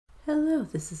Hello,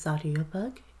 this is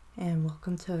Audiobug, and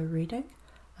welcome to a reading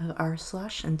of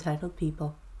r/Entitled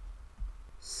People.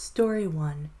 Story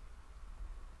 1.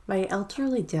 My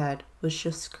elderly dad was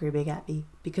just screaming at me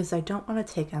because I don't want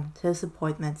to take him to his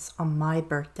appointments on my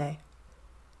birthday.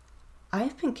 I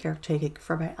have been caretaking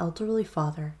for my elderly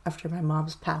father after my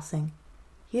mom's passing.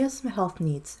 He has some health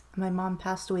needs, and my mom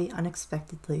passed away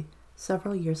unexpectedly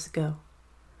several years ago.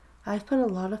 I've put a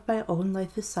lot of my own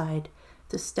life aside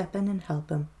to step in and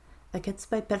help him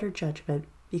against my better judgment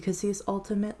because he is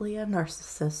ultimately a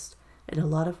narcissist in a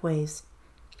lot of ways.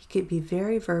 He could be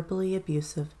very verbally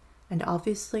abusive, and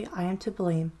obviously I am to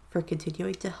blame for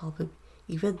continuing to help him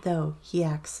even though he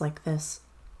acts like this.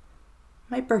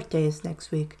 My birthday is next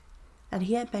week, and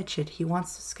he had mentioned he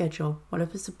wants to schedule one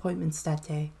of his appointments that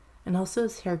day and also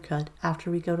his haircut after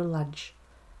we go to lunch.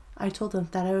 I told him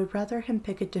that I would rather him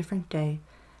pick a different day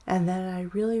and that I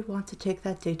really want to take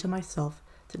that day to myself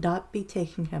to not be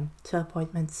taking him to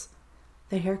appointments.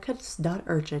 The haircut is not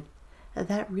urgent, and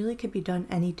that really could be done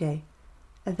any day.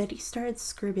 And then he started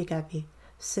screaming at me,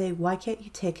 saying, "Why can't you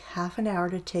take half an hour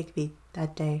to take me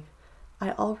that day?"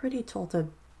 I already told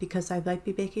him because I might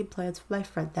be making plans with my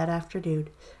friend that afternoon,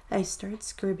 and he started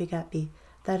screaming at me,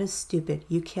 "That is stupid,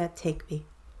 you can't take me."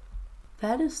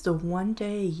 That is the one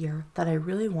day a year that I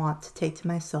really want to take to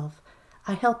myself.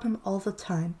 I help him all the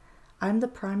time. I'm the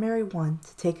primary one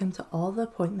to take him to all the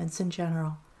appointments in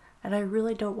general, and I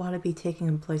really don't want to be taking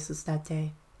him places that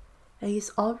day. And he's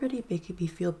already making me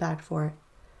feel bad for it.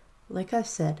 Like I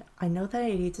said, I know that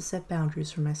I need to set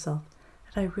boundaries for myself,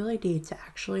 and I really need to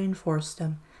actually enforce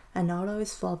them and not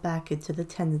always fall back into the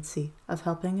tendency of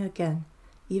helping again,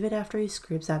 even after he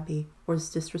screams at me or is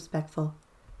disrespectful.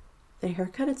 The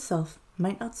haircut itself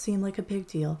might not seem like a big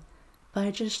deal, but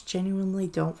I just genuinely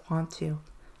don't want to.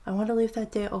 I want to leave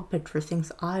that day open for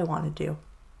things I want to do.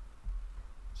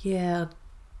 Yeah,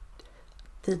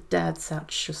 the dad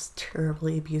sounds just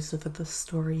terribly abusive in this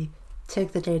story.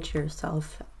 Take the day to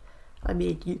yourself. I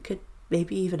mean, you could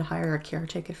maybe even hire a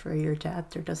caretaker for your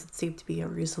dad. There doesn't seem to be a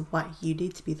reason why you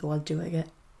need to be the one doing it.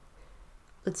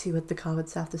 Let's see what the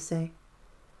comments have to say.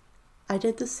 I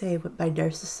did the same with my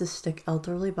narcissistic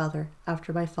elderly mother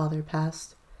after my father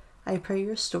passed. I pray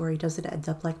your story doesn't end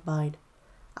up like mine.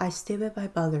 I stayed with my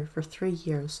mother for 3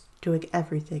 years, doing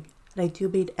everything, and I do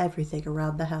mean everything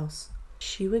around the house.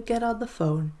 She would get on the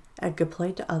phone and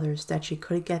complain to others that she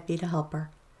couldn't get me to help her.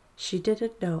 She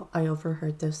didn't know I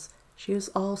overheard this. She was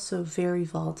also very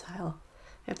volatile.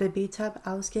 In the meantime,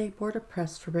 I was getting more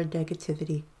depressed from her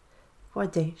negativity. One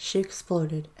day, she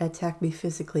exploded and attacked me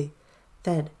physically.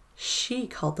 Then, she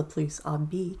called the police on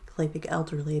me, claiming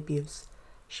elderly abuse.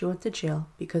 She went to jail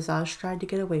because I was trying to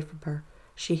get away from her.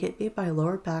 She hit me in my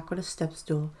lower back with a step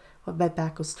stool when my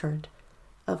back was turned.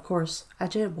 Of course, I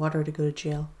didn't want her to go to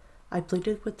jail. I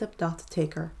pleaded with them not to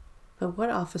take her. But one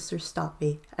officer stopped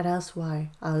me and asked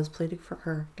why I was pleading for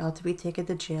her not to be taken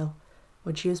to jail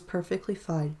when she was perfectly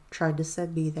fine trying to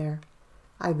send me there.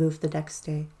 I moved the next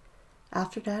day.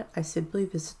 After that, I simply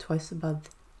visit twice a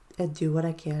month and do what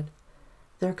I can.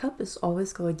 Their cup is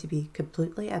always going to be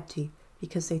completely empty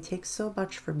because they take so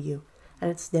much from you,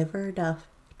 and it's never enough.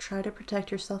 Try to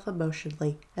protect yourself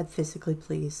emotionally and physically,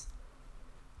 please.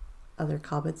 Other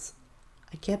comments.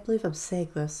 I can't believe I'm saying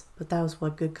this, but that was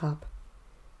one good cop.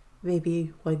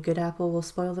 Maybe one good apple will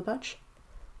spoil the bunch?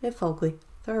 If only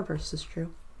the reverse is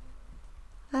true.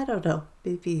 I don't know.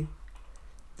 Maybe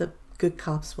the good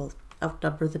cops will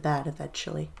outnumber the bad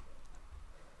eventually.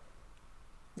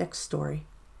 Next story.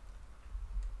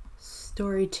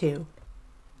 Story 2.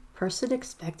 Person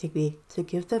expecting me to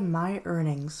give them my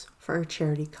earnings for a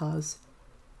charity cause.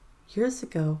 Years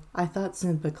ago, I thought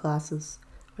Zumba classes.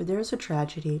 When there was a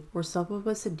tragedy or someone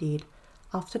was in need,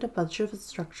 often a bunch of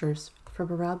instructors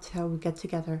from around town would get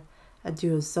together and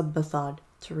do a Zumbathon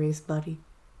to raise money.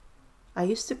 I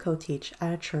used to co-teach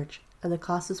at a church, and the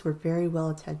classes were very well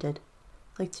attended,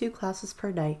 like 2 classes per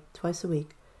night, twice a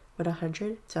week, with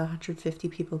 100 to 150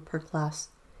 people per class.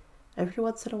 Every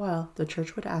once in a while, the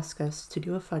church would ask us to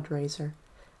do a fundraiser,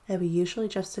 and we usually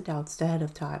just announced ahead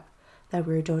of time that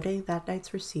we were donating that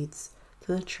night's receipts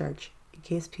to the church in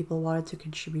case people wanted to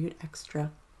contribute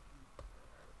extra.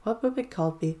 One woman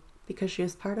called me because she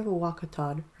was part of a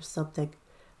walkathon or something,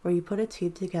 where you put a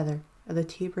team together and the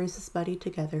team raises money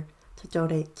together to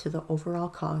donate to the overall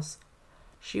cause.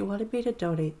 She wanted me to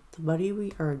donate the money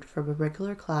we earned from a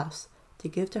regular class to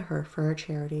give to her for her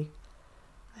charity.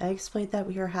 I explained that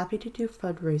we are happy to do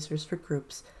fundraisers for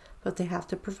groups, but they have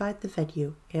to provide the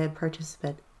venue and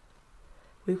participant.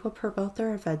 We will promote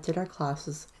their event in our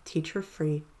classes and teach for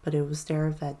free, but it was their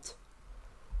event.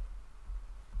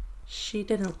 She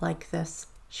didn't like this.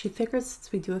 She figured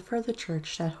since we do it for the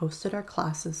church that hosted our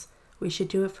classes, we should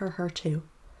do it for her too.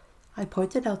 I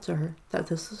pointed out to her that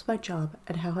this was my job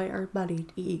and how I earned money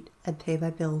to eat and pay my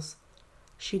bills.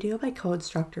 She knew my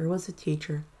co-instructor was a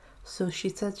teacher, so she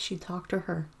said she'd talk to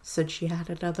her since she had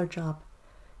another job.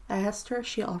 I asked her if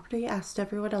she already asked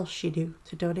everyone else she knew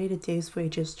to donate a day's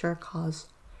wages to her cause.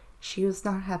 She was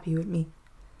not happy with me.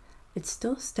 It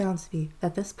still astounds me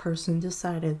that this person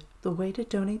decided the way to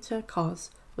donate to a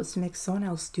cause was to make someone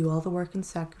else do all the work and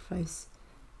sacrifice.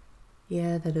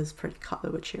 Yeah, that is pretty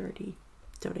common with charity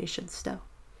donations though.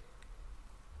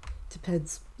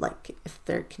 Depends, if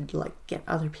they can, get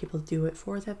other people to do it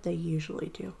for them, they usually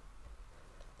do.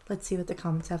 Let's see what the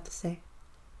comments have to say.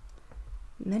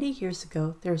 Many years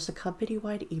ago, there was a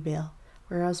company-wide email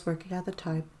where I was working at the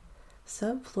time.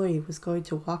 Some employee was going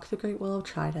to walk the Great Wall of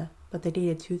China, but they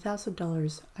needed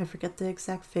 $2,000, I forget the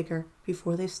exact figure,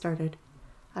 before they started.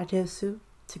 I did assume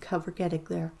to cover getting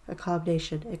there,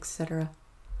 accommodation, etc.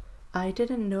 I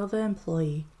didn't know the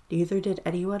employee, neither did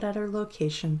anyone at our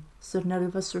location, so none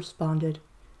of us responded.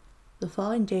 The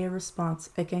following day a response,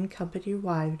 again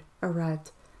company-wide,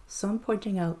 arrived, some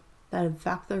pointing out that in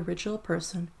fact the original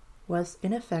person was,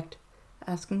 in effect,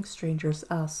 asking strangers,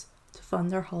 us, to fund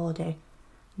their holiday.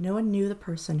 No one knew the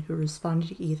person who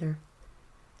responded either.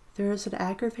 There was an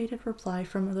aggravated reply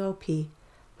from the OP,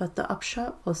 but the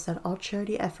upshot was that all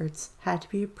charity efforts had to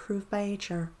be approved by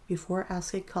HR before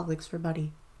asking colleagues for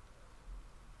money.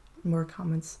 More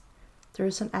comments. There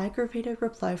was an aggravated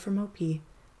reply from OP,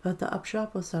 but the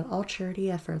upshot was that all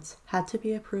charity efforts had to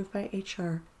be approved by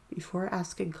HR before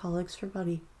asking colleagues for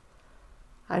money.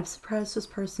 I'm surprised this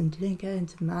person didn't get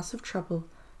into massive trouble,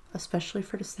 especially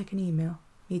for the second email.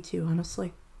 Me too,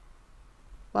 honestly.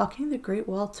 Walking the Great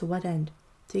Wall to what end?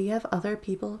 Do you have other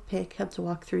people pay him to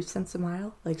walk 3 cents a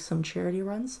mile, like some charity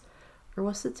runs? Or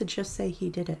was it to just say he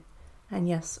did it? And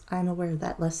yes, I'm aware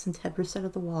that less than 10%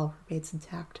 of the wall remains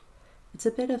intact. It's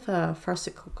a bit of a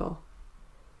farcical.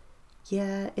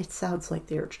 Yeah, it sounds like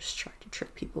they were just trying to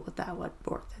trick people with that one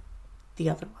more than the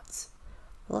other ones.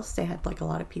 Unless they had a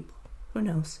lot of people. Who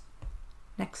knows?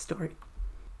 Next story.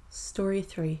 Story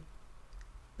 3.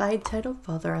 My entitled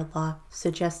father-in-law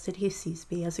suggested he sees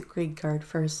me as a green card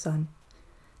for his son.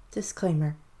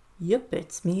 Disclaimer. Yup,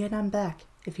 it's me and I'm back.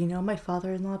 If you know my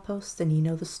father-in-law post, then you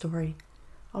know the story.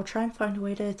 I'll try and find a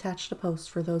way to attach the post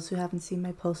for those who haven't seen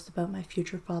my post about my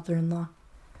future father-in-law.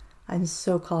 I'm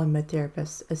so calling my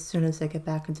therapist as soon as I get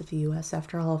back into the US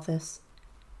after all of this.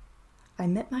 I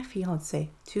met my fiancé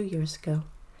 2 years ago,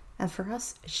 and for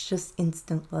us it's just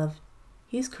instant love.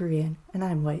 He's Korean and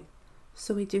I'm white,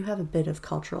 so we do have a bit of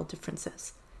cultural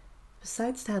differences.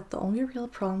 Besides that, the only real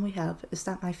problem we have is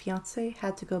that my fiancé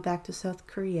had to go back to South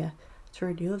Korea to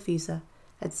renew a visa,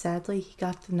 and sadly he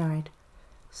got denied.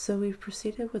 So we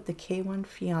proceeded with the K1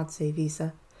 fiancé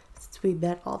visa, since we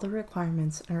met all the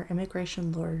requirements and our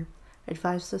immigration lawyer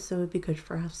advised us it would be good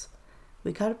for us.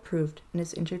 We got approved, and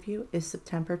his interview is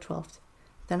September 12th.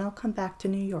 Then I'll come back to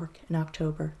New York in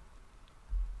October.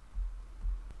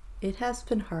 It has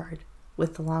been hard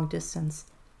with the long distance,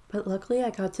 but luckily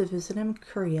I got to visit him in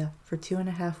Korea for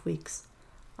 2.5 weeks.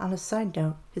 On a side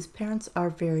note, his parents are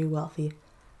very wealthy.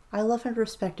 I love and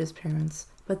respect his parents,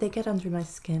 but they get under my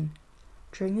skin.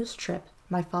 During this trip,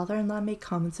 my father-in-law made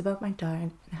comments about my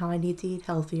diet and how I need to eat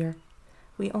healthier.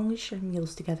 We only share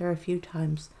meals together a few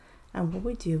times, and when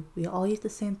we do, we all eat the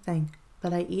same thing,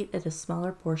 but I eat at a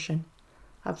smaller portion.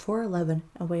 I'm 4'11"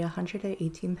 and weigh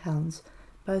 118 pounds,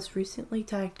 but I was recently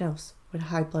diagnosed with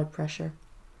high blood pressure.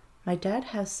 My dad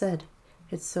has said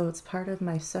it's part of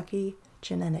my sucky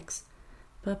genetics,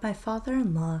 but my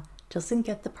father-in-law doesn't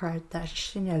get the part that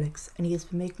it's genetics, and he has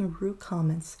been making rude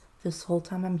comments this whole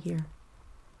time I'm here.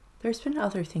 There's been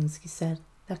other things he said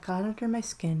that got under my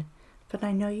skin, but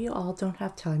I know you all don't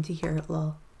have time to hear it,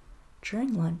 lol.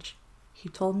 During lunch, he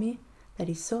told me that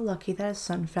he's so lucky that his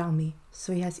son found me,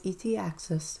 so he has easy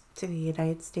access to the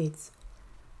United States.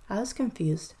 I was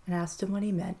confused and asked him what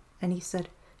he meant, and he said,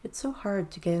 it's so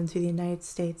hard to get into the United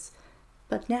States,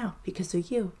 but now, because of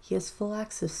you, he has full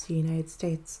access to the United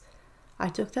States. I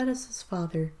took that as his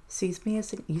father sees me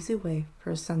as an easy way for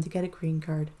his son to get a green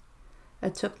card.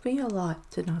 It took me a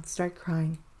lot to not start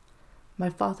crying.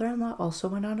 My father-in-law also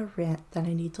went on a rant that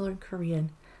I need to learn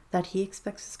Korean, that he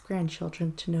expects his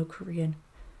grandchildren to know Korean,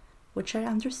 which I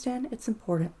understand it's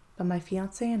important, but my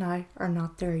fiancé and I are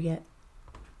not there yet.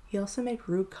 He also made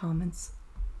rude comments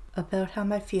about how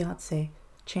my fiancé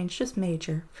changed his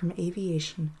major from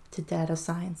aviation to data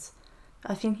science.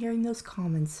 I've been hearing those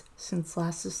comments since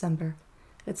last December.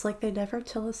 It's like they never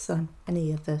tell his son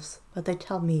any of this, but they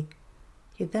tell me.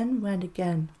 He then went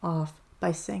again off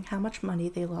by saying how much money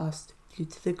they lost due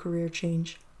to the career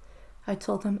change. I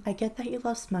told him I get that he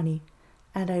loves money,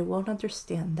 and I won't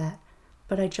understand that,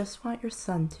 but I just want your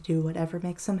son to do whatever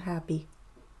makes him happy.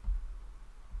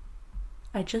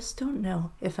 I just don't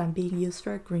know if I'm being used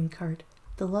for a green card.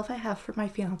 The love I have for my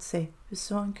fiancé is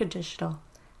so unconditional,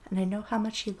 and I know how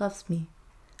much he loves me.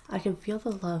 I can feel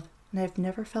the love, and I've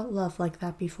never felt love like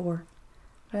that before.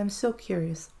 But I'm so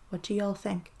curious, what do y'all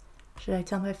think? Should I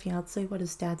tell my fiancé what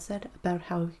his dad said about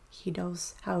how he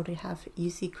knows how to have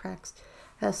easy cracks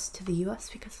as to the US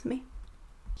because of me?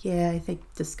 Yeah, I think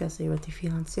discuss it with the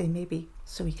fiancé maybe,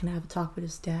 so he can have a talk with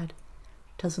his dad.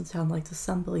 Doesn't sound like the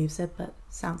son believes it, but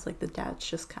sounds like the dad's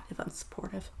just kind of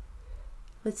unsupportive.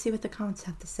 Let's see what the comments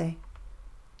have to say.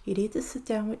 You need to sit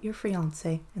down with your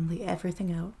fiancé and lay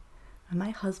everything out. When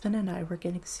my husband and I were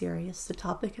getting serious, the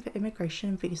topic of immigration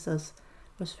and visas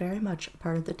was very much a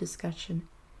part of the discussion.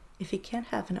 If you can't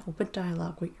have an open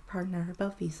dialogue with your partner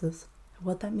about visas and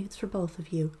what that means for both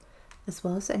of you, as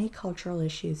well as any cultural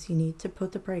issues, you need to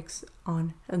put the brakes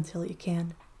on until you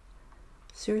can.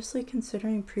 Seriously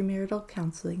considering premarital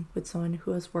counseling with someone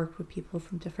who has worked with people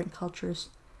from different cultures.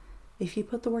 If you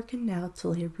put the work in now to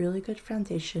lay a really good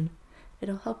foundation,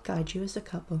 it'll help guide you as a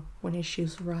couple when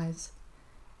issues arise.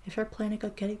 If you're planning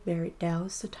on getting married, now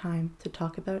is the time to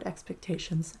talk about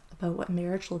expectations about what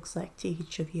marriage looks like to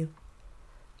each of you.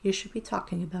 You should be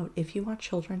talking about if you want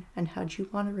children and how you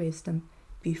want to raise them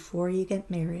before you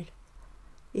get married.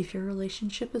 If your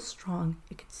relationship is strong,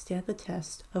 it can stand the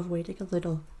test of waiting a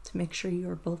little to make sure you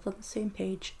are both on the same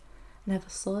page and have a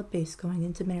solid base going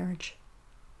into marriage.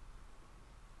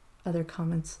 Other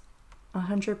comments.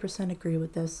 100% agree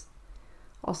with this.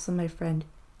 Also, my friend,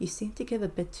 you seem to give a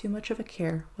bit too much of a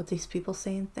care what these people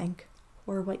say and think,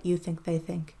 or what you think they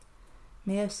think.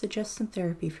 May I suggest some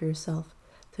therapy for yourself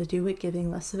to do with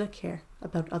giving less of a care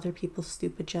about other people's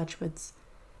stupid judgments?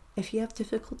 If you have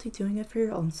difficulty doing it for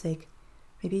your own sake,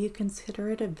 maybe you consider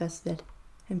it invested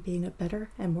in being a better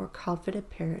and more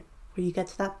confident parent when you get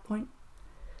to that point.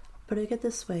 Putting it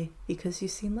this way, because you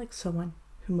seem like someone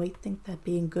who might think that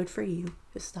being good for you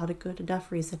is not a good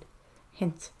enough reason.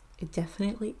 Hint, it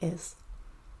definitely is.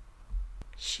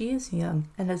 She is young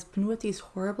and has been with these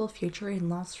horrible future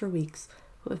in-laws for weeks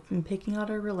who have been picking on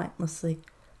her relentlessly.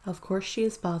 Of course she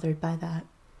is bothered by that.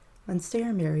 Once they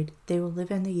are married, they will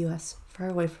live in the US, far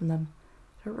away from them.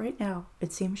 But right now,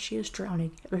 it seems she is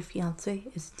drowning and her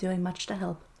fiancé isn't doing much to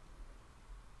help.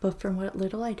 But from what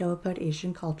little I know about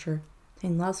Asian culture, the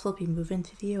in-laws will be moving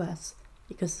to the US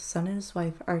because the son and his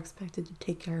wife are expected to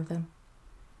take care of them.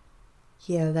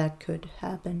 Yeah, that could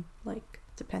happen,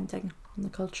 depending on the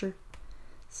culture.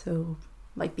 So,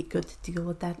 might be good to deal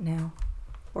with that now.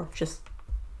 Or just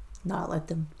not let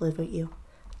them live with you.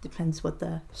 Depends what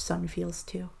the son feels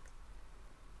too.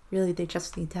 Really, they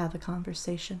just need to have a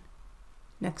conversation.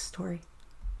 Next story.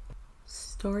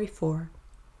 Story 4.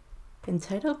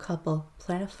 Entitled couple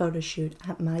plan a photo shoot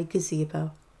at my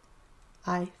gazebo.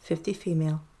 I, 50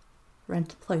 female,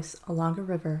 rent a place along a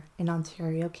river in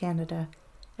Ontario, Canada,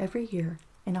 every year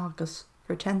in August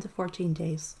for 10 to 14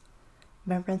 days.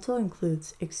 My rental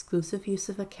includes exclusive use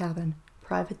of a cabin,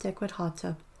 private deck with hot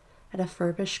tub, and a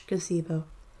furbished gazebo.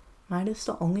 Mine is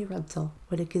the only rental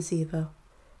with a gazebo.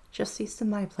 Just east of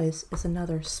my place is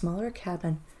another, smaller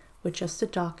cabin with just a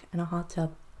dock and a hot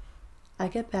tub. I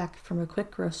get back from a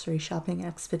quick grocery shopping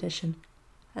expedition.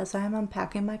 As I am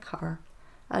unpacking my car,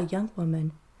 a young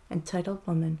woman, entitled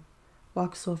woman,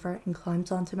 walks over and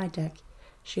climbs onto my deck.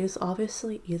 She is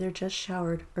obviously either just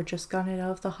showered or just gotten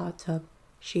out of the hot tub.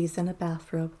 She's in a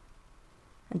bathrobe.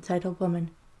 Entitled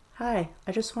woman. Hi,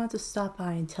 I just wanted to stop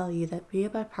by and tell you that me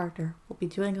and my partner will be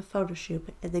doing a photo shoot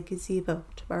in the gazebo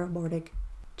tomorrow morning.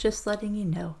 Just letting you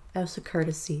know, as a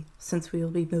courtesy, since we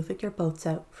will be moving your boats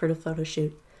out for the photo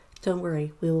shoot. Don't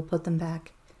worry, we will put them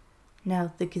back.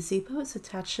 Now, the gazebo is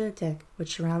attached to a deck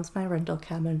which surrounds my rental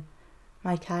cabin.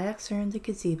 My kayaks are in the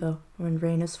gazebo when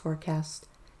rain is forecast.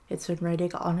 It's been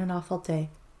raining on and off all day.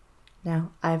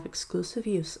 Now, I have exclusive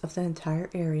use of the entire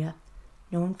area.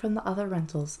 No one from the other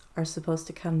rentals are supposed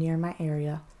to come near my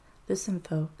area. This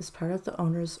info is part of the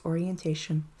owner's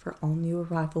orientation for all new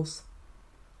arrivals.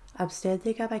 I'm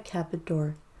standing at my cabin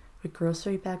door, with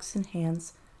grocery bags in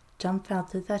hands,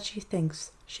 dumbfounded that she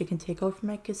thinks she can take over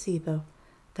my gazebo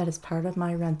that is part of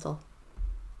my rental.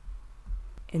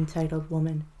 Entitled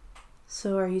woman.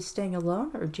 So are you staying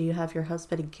alone, or do you have your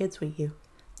husband and kids with you?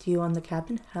 Do you own the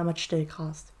cabin? How much did it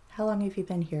cost? How long have you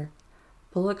been here?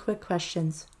 Bullet quick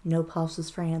questions, no pauses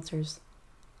for answers.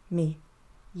 Me.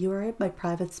 You are in my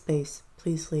private space.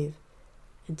 Please leave.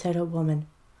 Entitled woman.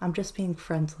 I'm just being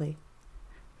friendly.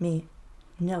 Me.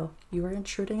 No, you are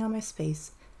intruding on my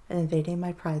space and invading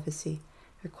my privacy.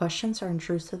 Your questions are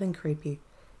intrusive and creepy.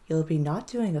 You'll be not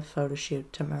doing a photo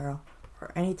shoot tomorrow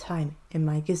or any time in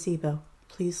my gazebo.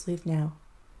 Please leave now.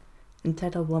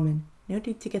 Entitled woman, no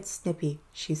need to get snippy,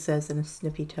 she says in a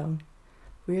snippy tone.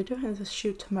 We are doing this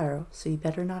shoot tomorrow, so you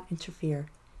better not interfere.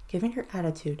 Given your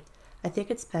attitude, I think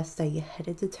it's best that you head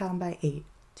into town by 8.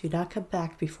 Do not come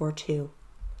back before 2.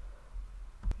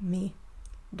 Me.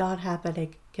 Not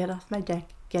happening. Get off my deck.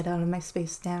 Get out of my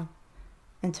space now.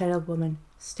 Entitled woman,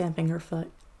 stamping her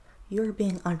foot. You are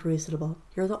being unreasonable.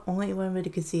 You're the only one with a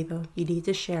gazebo you need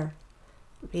to share.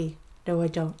 Me. No, I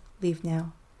don't. Leave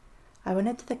now. I went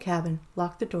into the cabin,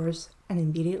 locked the doors, and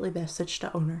immediately messaged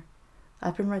the owner.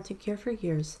 I've been renting here for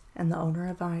years, and the owner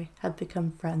and I have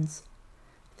become friends.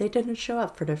 They didn't show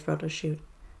up for their photo shoot,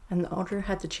 and the owner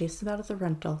had to chase them out of the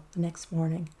rental the next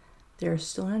morning. They are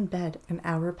still in bed an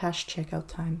hour past checkout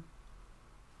time.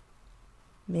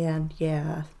 Man,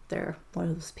 yeah, they're one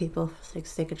of those people who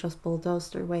thinks they could just bulldoze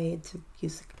their way into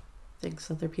using things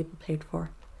other people paid for.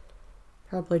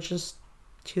 Probably just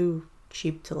too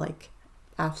cheap to,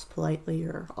 ask politely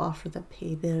or offer them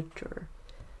payment or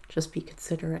just be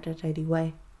considerate in any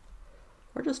way.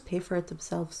 Or just pay for it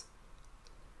themselves.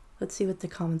 Let's see what the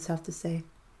comments have to say.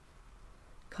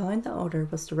 Calling the owner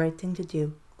was the right thing to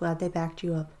do. Glad they backed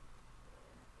you up.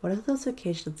 One of those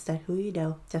occasions that who you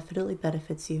know definitely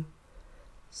benefits you.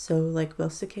 So, like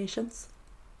most occasions,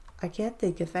 I can't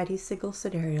think of any single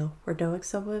scenario where knowing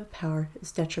someone with power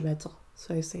is detrimental.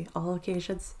 So I say all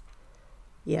occasions.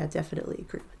 Yeah, definitely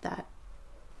agree with that.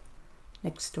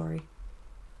 Next story.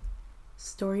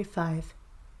 Story 5.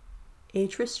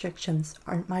 Age restrictions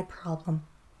aren't my problem.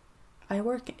 I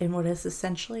work in what is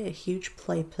essentially a huge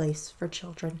play place for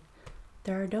children.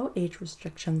 There are no age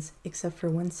restrictions except for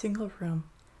one single room,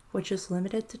 which is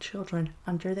limited to children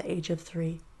under the age of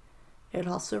 3. It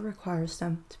also requires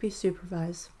them to be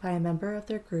supervised by a member of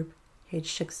their group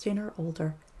age 16 or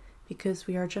older, because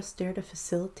we are just there to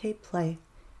facilitate play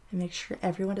and make sure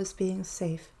everyone is being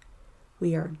safe.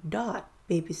 We are not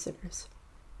babysitters.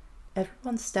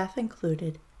 Everyone, staff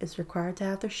included, is required to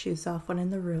have their shoes off when in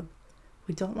the room.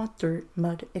 We don't want dirt,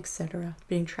 mud, etc.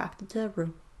 being trapped into the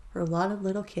room where a lot of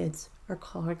little kids are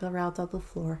crawling around on the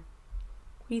floor.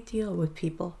 We deal with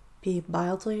people being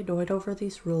mildly annoyed over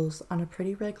these rules on a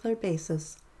pretty regular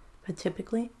basis, but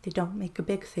typically they don't make a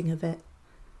big thing of it.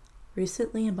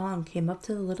 Recently, a mom came up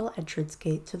to the little entrance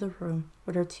gate to the room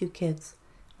with her 2 kids.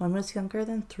 One was younger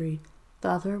than 3, the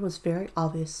other was very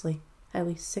obviously at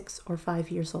least 6 or 5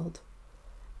 years old.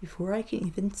 Before I can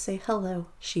even say hello,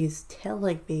 she is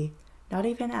telling me, not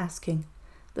even asking,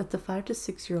 that the 5 to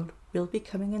 6-year-old will be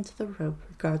coming into the room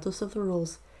regardless of the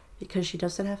rules because she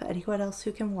doesn't have anyone else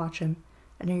who can watch him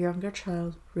and her younger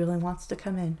child really wants to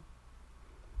come in.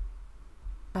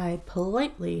 I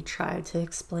politely tried to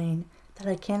explain that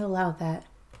I can't allow that.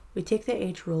 We take the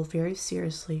age rule very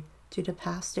seriously due to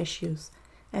past issues,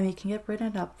 and we can get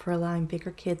written up for allowing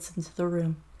bigger kids into the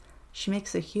room. She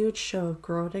makes a huge show of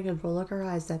groaning and rolling her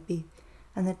eyes at me,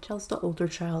 and then tells the older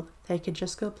child that he can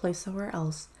just go play somewhere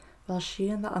else, while she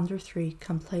and the under 3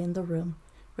 come play in the room,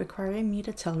 requiring me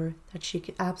to tell her that she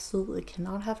absolutely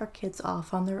cannot have her kids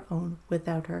off on their own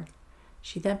without her.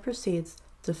 She then proceeds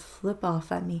to flip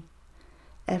off at me.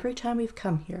 Every time we've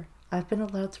come here, I've been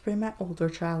allowed to bring my older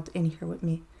child in here with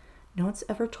me. No one's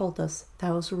ever told us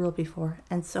that was a rule before,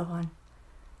 and so on.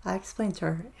 I explained to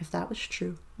her if that was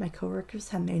true, my coworkers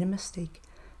had made a mistake,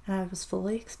 and I was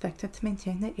fully expected to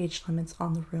maintain the age limits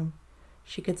on the room.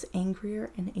 She gets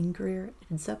angrier and angrier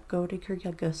and ends up goading her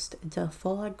youngest into a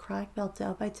full-on crying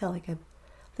meltdown by telling him,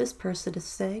 "This person is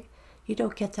saying you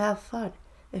don't get to have fun.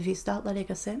 If he's not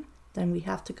letting us in, then we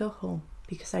have to go home,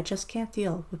 because I just can't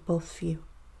deal with both of you."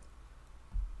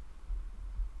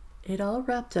 It all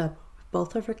wrapped up with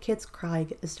both of her kids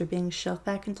crying as they're being shoved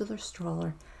back into their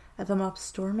stroller, and the mom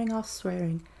storming off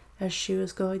swearing as she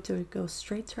was going to go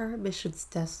straight to her admissions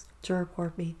desk to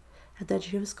report me, and then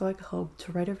she was going home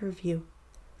to write a review.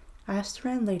 I asked her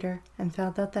in later and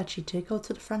found out that she did go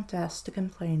to the front desk to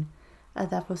complain, and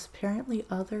that was apparently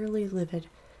utterly livid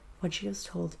when she was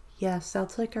told, "Yeah,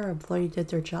 sounds like our employee did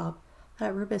their job.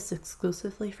 That room is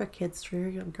exclusively for kids 3 or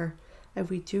younger, and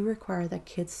we do require that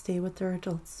kids stay with their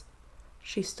adults."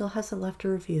 She still hasn't left a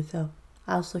review, though.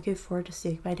 I was looking forward to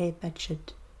seeing my name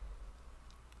mentioned.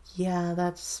 Yeah,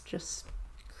 that's just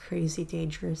crazy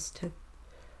dangerous to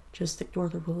just ignore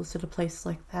the rules in a place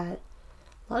like that.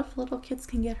 A lot of little kids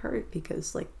can get hurt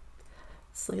because,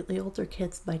 slightly older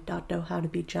kids might not know how to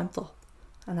be gentle.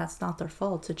 And that's not their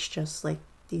fault, it's just,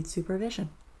 need supervision.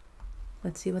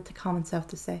 Let's see what the comments have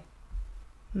to say.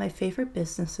 My favorite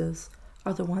businesses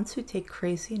are the ones who take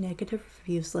crazy negative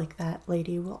reviews like that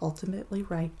lady will ultimately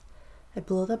write. I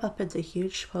blow them up into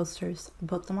huge posters and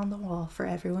put them on the wall for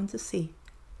everyone to see.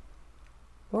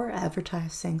 Or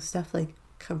advertise saying stuff like,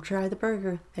 "Come try the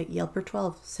burger that Yelper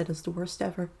 12 said is the worst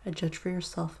ever and judge for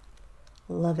yourself."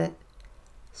 Love it.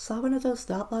 Saw one of those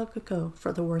not long ago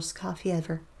for the worst coffee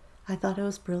ever. I thought it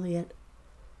was brilliant.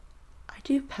 I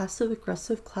do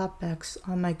passive-aggressive clapbacks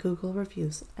on my Google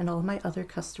reviews, and all my other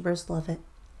customers love it.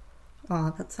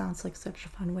 Aw, that sounds like such a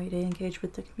fun way to engage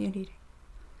with the community.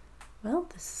 Well,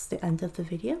 this is the end of the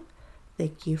video.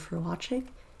 Thank you for watching,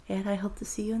 and I hope to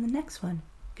see you in the next one.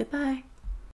 Goodbye.